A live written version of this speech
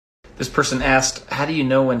This person asked, how do you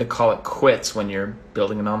know when to call it quits when you're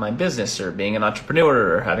building an online business or being an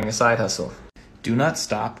entrepreneur or having a side hustle? Do not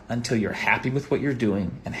stop until you're happy with what you're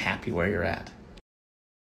doing and happy where you're at.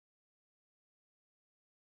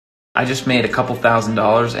 I just made a couple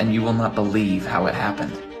 $1,000s and you will not believe how it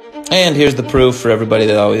happened. And here's the proof for everybody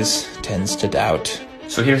that always tends to doubt.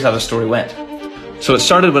 So here's how the story went. So it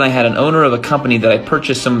started when I had an owner of a company that I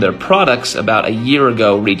purchased some of their products about a year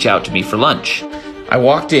ago reach out to me for lunch. I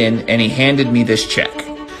walked in and he handed me this check.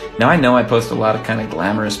 Now I know I post a lot of kind of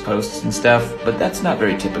glamorous posts and stuff, but that's not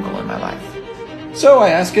very typical in my life. So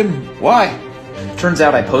I asked him, why? Turns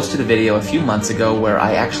out I posted a video a few months ago where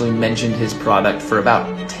I actually mentioned his product for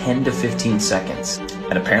about 10 to 15 seconds.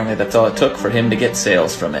 And apparently that's all it took for him to get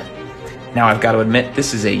sales from it. Now I've got to admit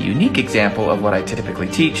this is a unique example of what I typically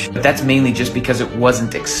teach, but that's mainly just because it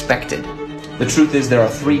wasn't expected. The truth is there are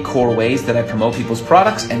 3 core ways that I promote people's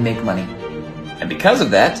products and make money. And because of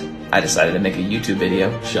that, I decided to make a YouTube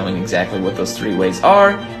video showing exactly what those 3 ways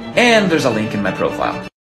are, and there's a link in my profile.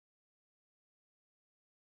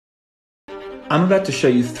 I'm about to show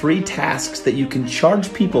you 3 tasks that you can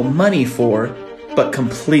charge people money for, but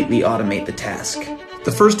completely automate the task.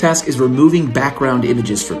 The first task is removing background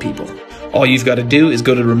images for people. All you've got to do is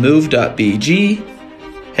go to remove.bg,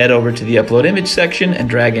 head over to the upload image section, and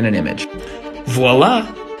drag in an image.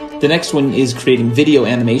 Voila! The next one is creating video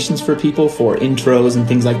animations for people for intros and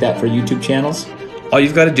things like that for YouTube channels. All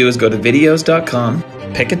you've got to do is go to videos.com,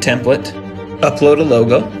 pick a template, upload a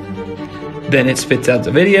logo, then it spits out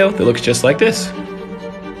the video that looks just like this.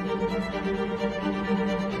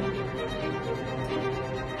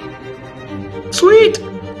 Sweet!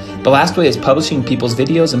 The last way is publishing people's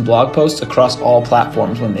videos and blog posts across all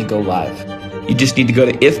platforms when they go live. You just need to go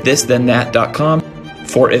to ifthisthenThat.com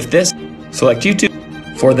for if this, select YouTube.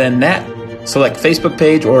 For then that, select Facebook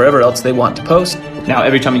page or wherever else they want to post. Now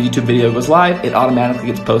every time a YouTube video goes live, it automatically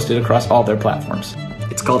gets posted across all their platforms.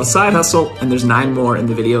 It's called a side hustle, and there's 9 more in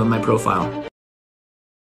the video in my profile.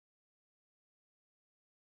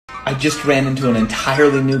 I just ran into an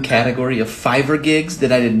entirely new category of Fiverr gigs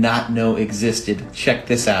that I did not know existed. Check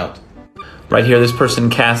this out. Right here, this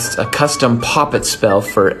person casts a custom poppet spell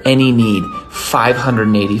for any need.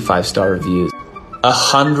 585 star reviews.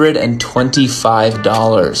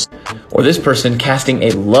 $125. Or this person casting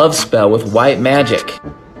a love spell with white magic.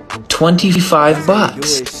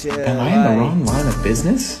 $25. Am I in the wrong line of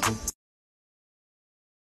business?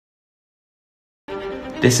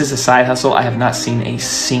 This is a side hustle I have not seen a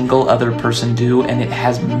single other person do, and it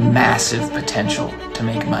has massive potential to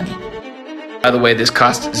make money. By the way, this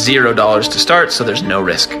costs $0 to start, so there's no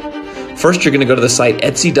risk. First, you're going to go to the site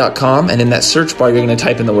Etsy.com, and in that search bar, you're going to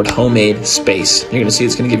type in the word homemade space. You're going to see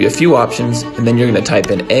it's going to give you a few options, and then you're going to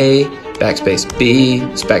type in A, backspace B,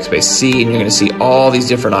 backspace C, and you're going to see all these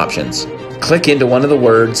different options. Click into one of the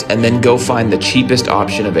words, and then go find the cheapest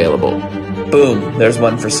option available. Boom, there's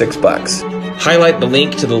one for $6. Highlight the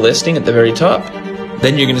link to the listing at the very top.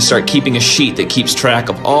 Then you're going to start keeping a sheet that keeps track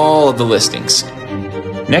of all of the listings.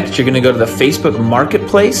 Next, you're going to go to the Facebook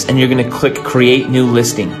Marketplace, and you're going to click Create New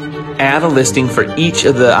Listing. Add a listing for each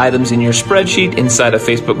of the items in your spreadsheet inside of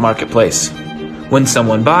Facebook Marketplace. When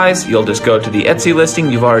someone buys, you'll just go to the Etsy listing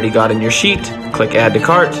you've already got in your sheet, click Add to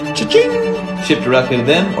Cart, cha-ching! Ship directly to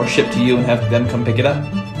them or ship to you and have them come pick it up.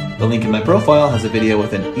 The link in my profile has a video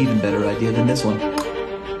with an even better idea than this one.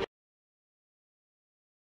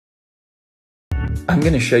 I'm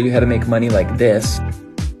going to show you how to make money like this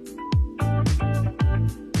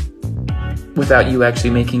without you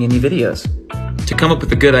actually making any videos. To come up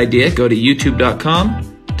with a good idea, go to youtube.com,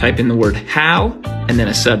 type in the word how, and then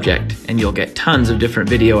a subject, and you'll get tons of different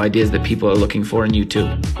video ideas that people are looking for in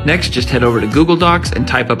YouTube. Next, just head over to Google Docs and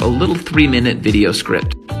type up a little 3-minute video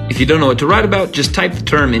script. If you don't know what to write about, just type the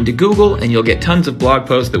term into Google and you'll get tons of blog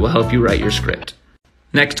posts that will help you write your script.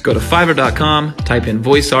 Next, go to Fiverr.com, type in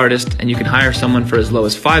voice artist, and you can hire someone for as low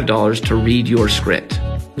as $5 to read your script.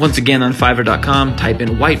 Once again on Fiverr.com, type in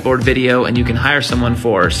whiteboard video, and you can hire someone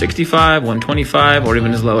for $65, $125, or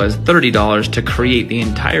even as low as $30 to create the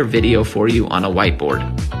entire video for you on a whiteboard.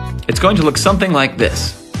 It's going to look something like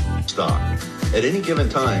this. Stock. At any given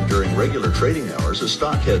time during regular trading hours, a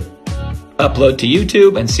stock hit. Upload to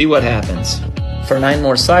YouTube and see what happens. For 9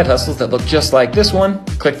 more side hustles that look just like this one,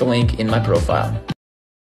 click the link in my profile.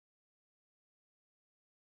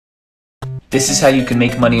 This is how you can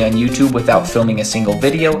make money on YouTube without filming a single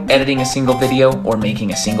video, editing a single video, or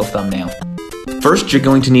making a single thumbnail. First, you're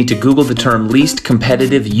going to need to Google the term least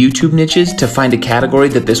competitive YouTube niches to find a category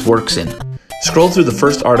that this works in. Scroll through the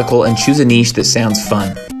first article and choose a niche that sounds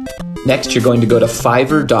fun. Next, you're going to go to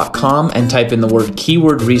Fiverr.com and type in the word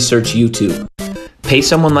keyword research YouTube. pay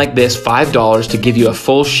someone like this $5 to give you a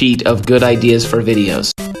full sheet of good ideas for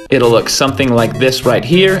videos. It'll look something like this right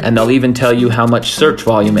here, and they'll even tell you how much search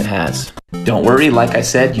volume it has. Don't worry, like I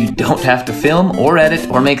said, you don't have to film or edit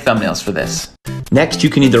or make thumbnails for this. Next, you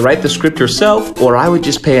can either write the script yourself, or I would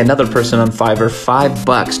just pay another person on Fiverr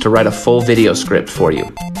 $5 to write a full video script for you.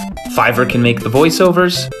 Fiverr can make the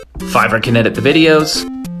voiceovers, Fiverr can edit the videos,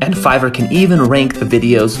 and Fiverr can even rank the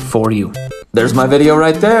videos for you. There's my video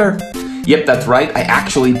right there. Yep, that's right. I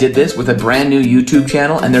actually did this with a brand new YouTube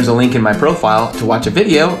channel, and there's a link in my profile to watch a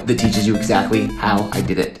video that teaches you exactly how I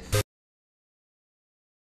did it.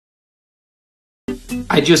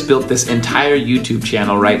 I just built this entire YouTube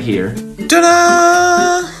channel right here.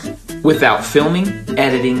 Ta-da! Without filming,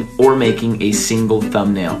 editing, or making a single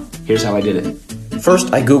thumbnail. Here's how I did it.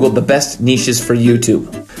 First, I Googled the best niches for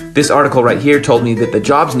YouTube. This article right here told me that the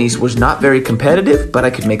jobs niche was not very competitive, but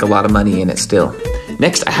I could make a lot of money in it still.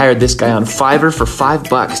 Next, I hired this guy on Fiverr for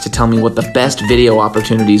 $5 to tell me what the best video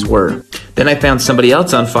opportunities were. Then I found somebody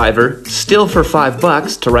else on Fiverr, still for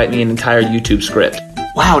 $5, to write me an entire YouTube script.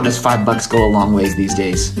 Wow, does $5 go a long ways these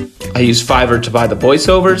days. I use Fiverr to buy the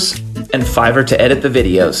voiceovers and Fiverr to edit the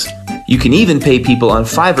videos. You can even pay people on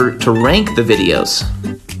Fiverr to rank the videos.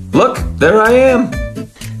 Look, there I am.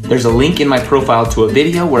 There's a link in my profile to a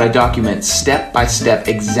video where I document step by step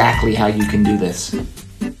exactly how you can do this.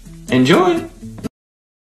 Enjoy!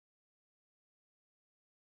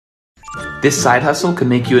 This side hustle can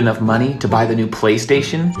make you enough money to buy the new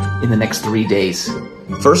PlayStation in the next 3 days.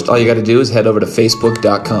 First, all you gotta do is head over to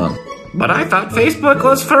Facebook.com. But I thought Facebook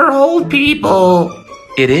was for old people.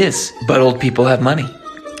 It is, but old people have money.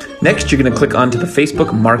 Next, you're gonna click onto the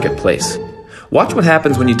Facebook Marketplace. Watch what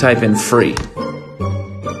happens when you type in free.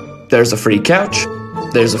 There's a free couch.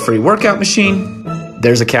 There's a free workout machine.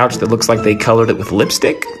 There's a couch that looks like they colored it with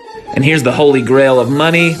lipstick. And here's the holy grail of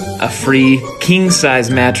money, a free king-size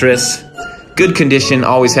mattress. Good condition,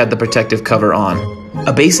 always had the protective cover on.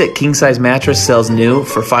 A basic king-size mattress sells new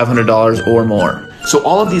for $500 or more. So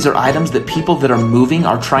all of these are items that people that are moving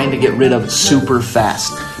are trying to get rid of super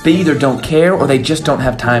fast. They either don't care or they just don't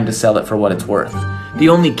have time to sell it for what it's worth. The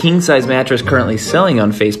only king-size mattress currently selling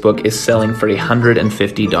on Facebook is selling for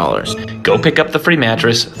 $150. Go pick up the free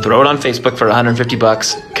mattress, throw it on Facebook for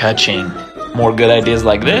 $150, ka-ching. More good ideas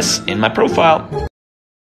like this in my profile.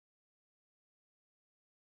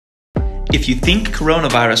 If you think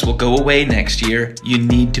coronavirus will go away next year, you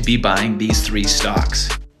need to be buying these 3 stocks.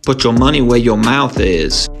 Put your money where your mouth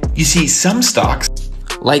is. You see, some stocks,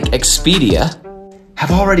 like Expedia,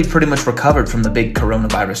 have already pretty much recovered from the big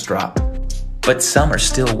coronavirus drop. But some are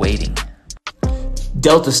still waiting.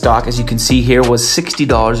 Delta stock, as you can see here, was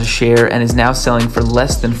 $60 a share and is now selling for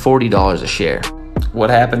less than $40 a share. What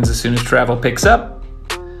happens as soon as travel picks up?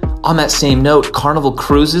 On that same note, Carnival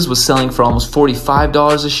Cruises was selling for almost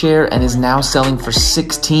 $45 a share and is now selling for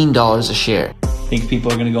 $16 a share. Think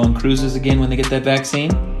people are going to go on cruises again when they get that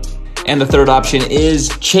vaccine? And the third option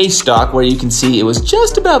is Chase stock, where you can see it was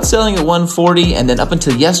just about selling at $140, and then up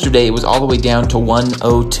until yesterday it was all the way down to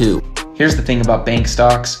 $102. Here's the thing about bank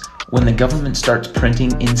stocks. When the government starts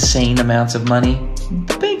printing insane amounts of money,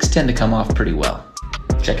 the banks tend to come off pretty well.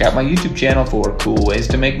 Check out my YouTube channel for cool ways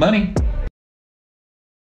to make money.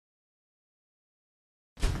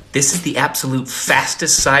 This is the absolute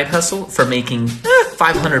fastest side hustle for making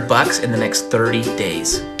 $500 in the next 30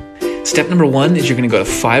 days. Step number 1 is you're gonna go to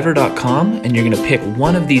Fiverr.com and you're gonna pick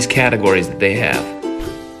one of these categories that they have.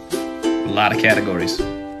 A lot of categories.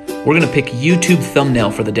 We're gonna pick YouTube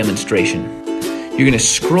thumbnail for the demonstration. You're gonna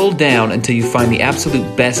scroll down until you find the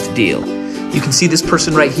absolute best deal. You can see this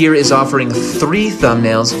person right here is offering 3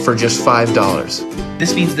 thumbnails for just $5.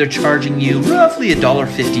 This means they're charging you roughly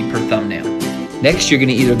 $1.50 per thumbnail. Next, you're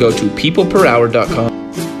gonna either go to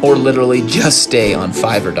peopleperhour.com or literally just stay on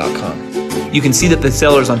Fiverr.com. You can see that the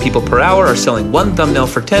sellers on People Per Hour are selling 1 thumbnail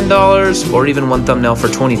for $10 or even 1 thumbnail for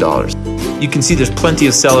 $20. You can see there's plenty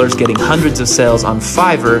of sellers getting hundreds of sales on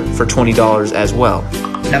Fiverr for $20 as well.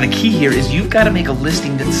 Now the key here is you've got to make a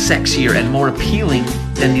listing that's sexier and more appealing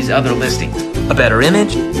than these other listings. A better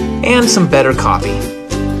image and some better copy.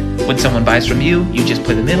 When someone buys from you, you just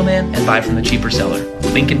play the middleman and buy from the cheaper seller.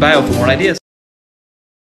 Link in bio for more ideas.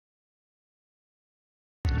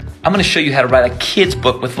 I'm going to show you how to write a kid's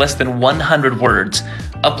book with less than 100 words,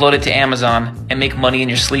 upload it to Amazon, and make money in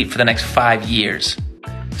your sleep for the next 5 years.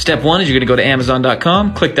 Step 1 is you're going to go to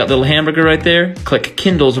Amazon.com, click that little hamburger right there, click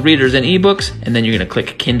Kindle's Readers and eBooks, and then you're going to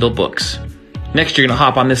click Kindle Books. Next, you're going to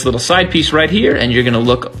hop on this little side piece right here, and you're going to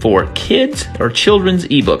look for kids or children's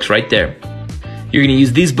ebooks right there. You're going to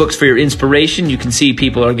use these books for your inspiration. You can see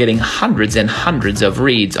people are getting hundreds and hundreds of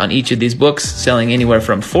reads on each of these books, selling anywhere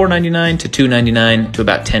from $4.99 to $2.99 to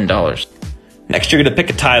about $10. Next, you're going to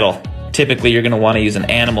pick a title. Typically, you're going to want to use an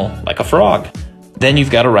animal, like a frog. Then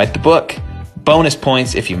you've got to write the book. Bonus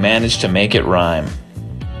points if you manage to make it rhyme.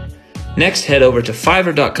 Next, head over to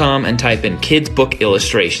Fiverr.com and type in kids book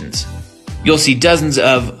illustrations. You'll see dozens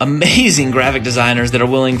of amazing graphic designers that are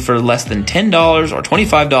willing for less than $10 or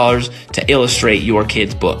 $25 to illustrate your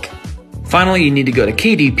kid's book. Finally, you need to go to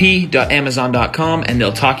kdp.amazon.com and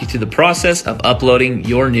they'll talk you through the process of uploading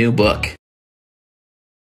your new book.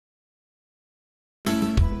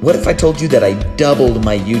 What if I told you that I doubled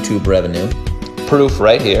my YouTube revenue? Proof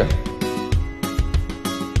right here.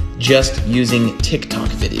 Just using TikTok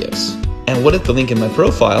videos. And what if the link in my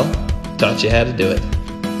profile taught you how to do it?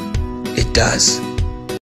 It does.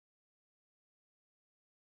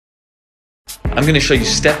 I'm going to show you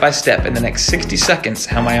step by step in the next 60 seconds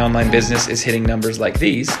how my online business is hitting numbers like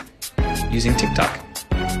these using TikTok.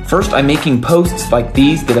 First, I'm making posts like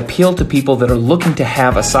these that appeal to people that are looking to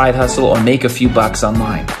have a side hustle or make a few bucks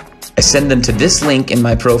online. I send them to this link in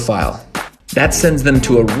my profile. That sends them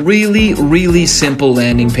to a really simple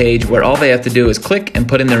landing page where all they have to do is click and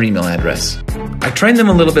put in their email address. I train them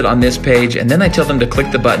a little bit on this page and then I tell them to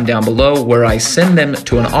click the button down below where I send them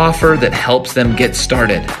to an offer that helps them get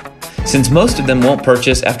started. Since most of them won't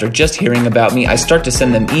purchase after just hearing about me, I start to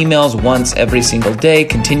send them emails once every single day,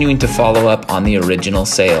 continuing to follow up on the original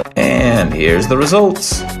sale. And here's the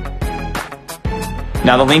results.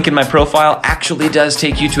 Now the link in my profile actually does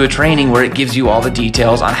take you to a training where it gives you all the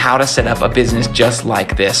details on how to set up a business just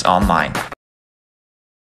like this online.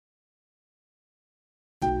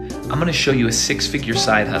 I'm going to show you a six-figure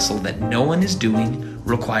side hustle that no one is doing,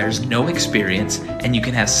 requires no experience, and you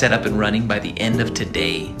can have set up and running by the end of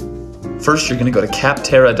today. First, you're going to go to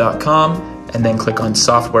capterra.com and then click on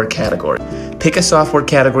software category. Pick a software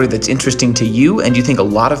category that's interesting to you and you think a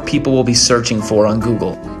lot of people will be searching for on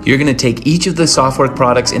Google. You're going to take each of the software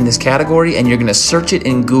products in this category and you're going to search it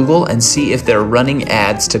in Google and see if they're running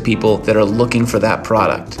ads to people that are looking for that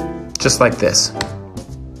product. Just like this.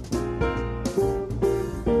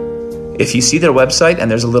 If you see their website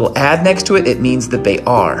and there's a little ad next to it, it means that they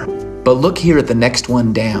are. But look here at the next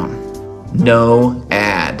one down. No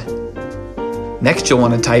ad. Next, you'll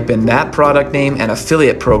want to type in that product name and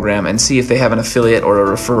affiliate program and see if they have an affiliate or a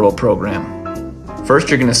referral program. First,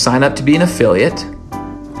 you're going to sign up to be an affiliate.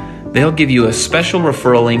 They'll give you a special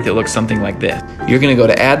referral link that looks something like this. You're going to go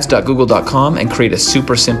to ads.google.com and create a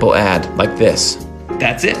super simple ad like this.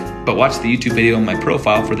 That's it, but watch the YouTube video in my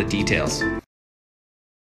profile for the details.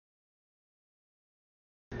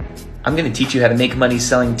 I'm going to teach you how to make money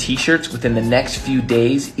selling t-shirts within the next few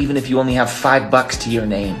days, even if you only have $5 to your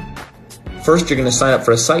name. First, you're going to sign up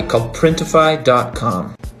for a site called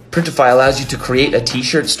Printify.com. Printify allows you to create a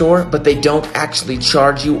t-shirt store, but they don't actually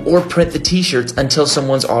charge you or print the t-shirts until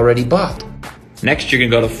someone's already bought. Next, you're going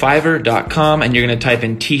to go to Fiverr.com and you're going to type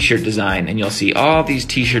in t-shirt design, and you'll see all these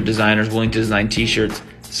t-shirt designers willing to design t-shirts,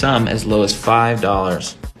 some as low as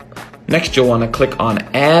 $5. Next, you'll want to click on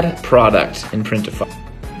Add Product in Printify.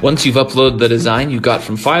 Once you've uploaded the design you got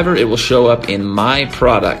from Fiverr, it will show up in My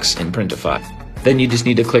Products in Printify. Then you just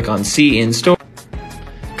need to click on See in Store.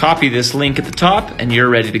 Copy this link at the top and you're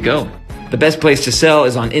ready to go. The best place to sell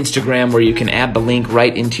is on Instagram, where you can add the link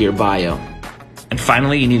right into your bio. And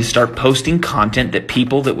finally, you need to start posting content that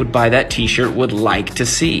people that would buy that t-shirt would like to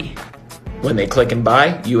see. When they click and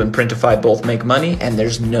buy, you and Printify both make money and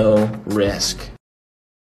there's no risk.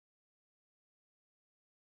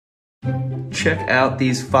 Check out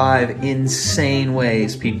these 5 insane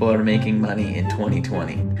ways people are making money in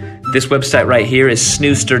 2020. This website right here is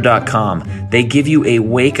snooster.com. They give you a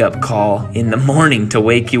wake-up call in the morning to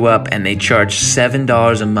wake you up, and they charge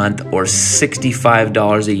 $7 a month or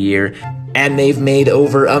 $65 a year, and they've made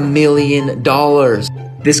over $1 million.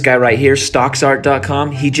 This guy right here,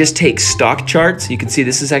 stocksart.com, he just takes stock charts. You can see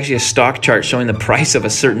this is actually a stock chart showing the price of a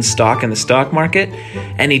certain stock in the stock market,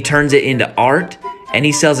 and he turns it into art, and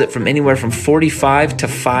he sells it from anywhere from $45 to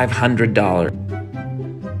 $500.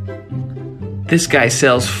 This guy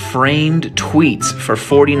sells framed tweets for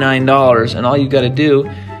 $49, and all you got to do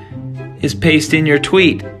is paste in your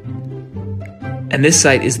tweet. And this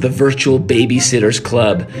site is the Virtual Babysitters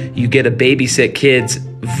Club. You get to babysit kids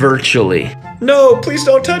virtually. No, please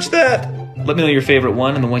don't touch that. Let me know your favorite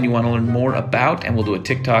one and the one you want to learn more about, and we'll do a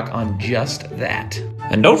TikTok on just that.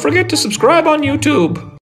 And don't forget to subscribe on YouTube.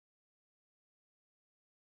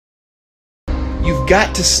 You've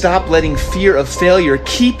got to stop letting fear of failure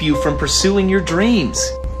keep you from pursuing your dreams.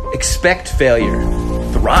 Expect failure.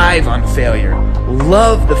 thrive on failure.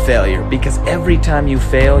 Love the failure, because every time you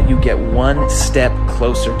fail, you get one step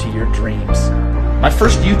closer to your dreams. My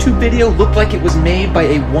first YouTube video looked like it was made by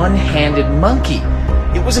a one-handed monkey.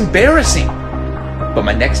 It was embarrassing. But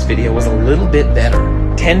my next video was a little bit better.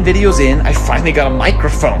 10 videos in, I finally got a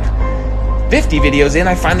microphone. 50 videos in,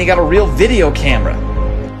 I finally got a real video camera.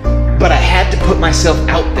 But I had to put myself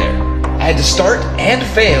out there. I had to start and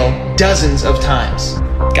fail dozens of times.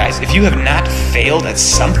 Guys, if you have not failed at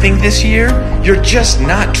something this year, you're just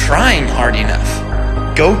not trying hard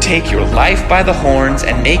enough. Go take your life by the horns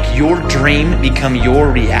and make your dream become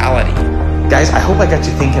your reality. Guys, I hope I got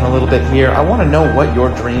you thinking a little bit here. I want to know what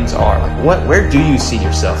your dreams are. Like, where do you see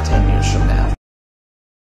yourself 10 years from now?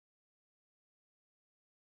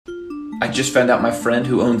 I just found out my friend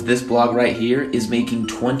who owns this blog right here is making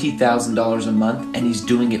 $20,000 a month, and he's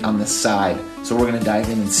doing it on the side. So we're gonna dive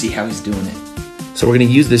in and see how he's doing it. So we're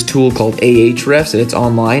gonna use this tool called Ahrefs, and it's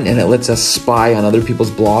online, and it lets us spy on other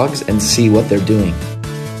people's blogs and see what they're doing.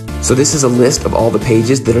 So this is a list of all the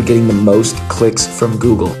pages that are getting the most clicks from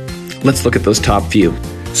Google. Let's look at those top few.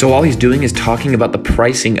 So all he's doing is talking about the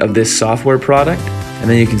pricing of this software product, and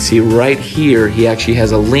then you can see right here, he actually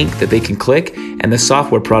has a link that they can click, and the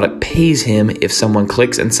software product pays him if someone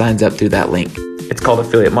clicks and signs up through that link. It's called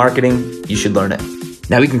affiliate marketing. You should learn it.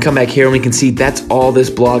 Now we can come back here and we can see that's all this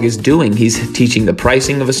blog is doing. He's teaching the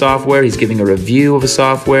pricing of a software. He's giving a review of a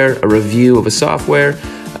software, a review of a software,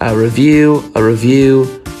 a review,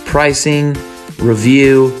 pricing,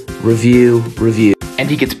 review. And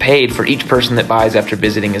he gets paid for each person that buys after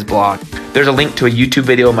visiting his blog. There's a link to a YouTube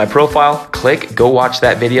video in my profile. Click, go watch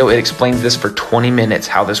that video. It explains this for 20 minutes,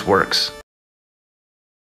 how this works.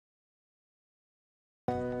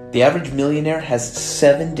 The average millionaire has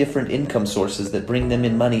 7 different income sources that bring them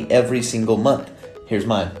in money every single month. Here's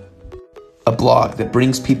mine. A blog that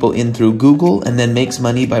brings people in through Google and then makes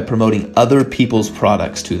money by promoting other people's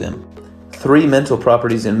products to them. 3 rental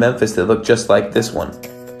properties in Memphis that look just like this one.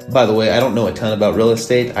 By the way, I don't know a ton about real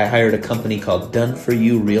estate. I hired a company called Done For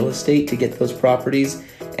You Real Estate to get those properties,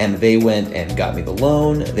 and they went and got me the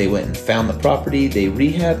loan. They went and found the property, they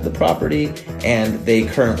rehabbed the property, and they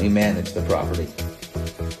currently manage the property.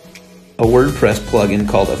 A WordPress plugin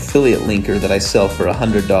called Affiliate Linker that I sell for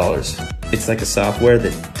 $100. It's like a software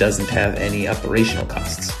that doesn't have any operational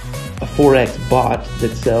costs. A Forex bot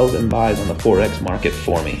that sells and buys on the Forex market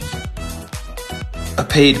for me. A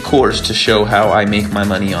paid course to show how I make my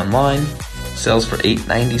money online, sells for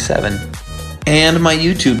 $8.97. And my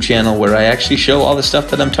YouTube channel where I actually show all the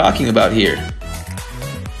stuff that I'm talking about here.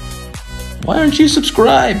 Why aren't you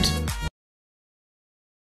subscribed?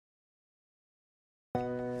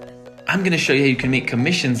 I'm going to show you how you can make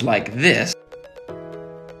commissions like this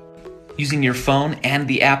using your phone and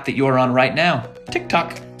the app that you're on right now,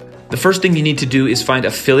 TikTok. The first thing you need to do is find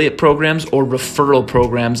affiliate programs or referral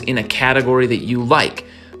programs in a category that you like.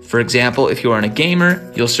 For example, if you are a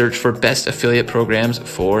gamer, you'll search for best affiliate programs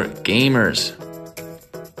for gamers.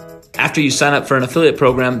 After you sign up for an affiliate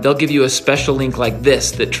program, they'll give you a special link like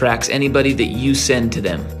this that tracks anybody that you send to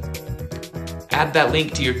them. Add that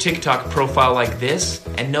link to your TikTok profile like this,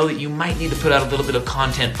 and know that you might need to put out a little bit of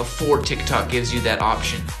content before TikTok gives you that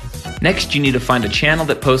option. Next, you need to find a channel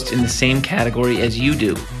that posts in the same category as you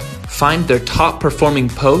do. Find their top performing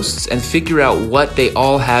posts and figure out what they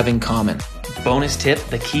all have in common. Bonus tip,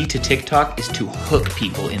 the key to TikTok is to hook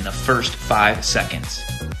people in the first 5 seconds.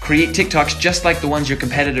 Create TikToks just like the ones your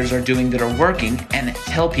competitors are doing that are working, and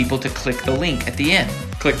tell people to click the link at the end.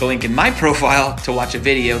 Click the link in my profile to watch a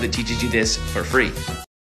video that teaches you this for free.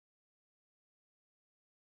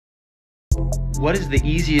 What is the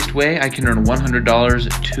easiest way I can earn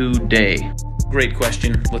 $100 today? Great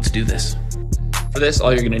question. Let's do this. For this,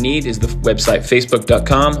 all you're going to need is the website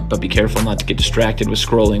facebook.com, but be careful not to get distracted with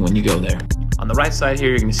scrolling when you go there. On the right side here,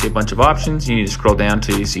 you're going to see a bunch of options. You need to scroll down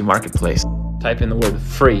till you see Marketplace. Type in the word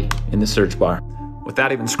free in the search bar.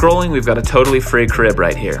 Without even scrolling, we've got a totally free crib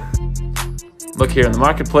right here. Look here in the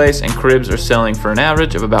Marketplace, and cribs are selling for an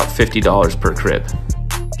average of about $50 per crib.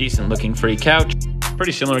 Decent looking free couch.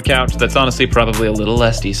 Pretty similar couch that's honestly probably a little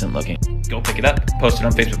less decent looking. Go pick it up, post it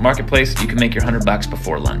on Facebook Marketplace. You can make your $100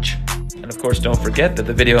 before lunch. And of course, don't forget that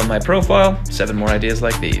the video on my profile, 7 more ideas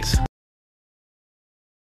like these.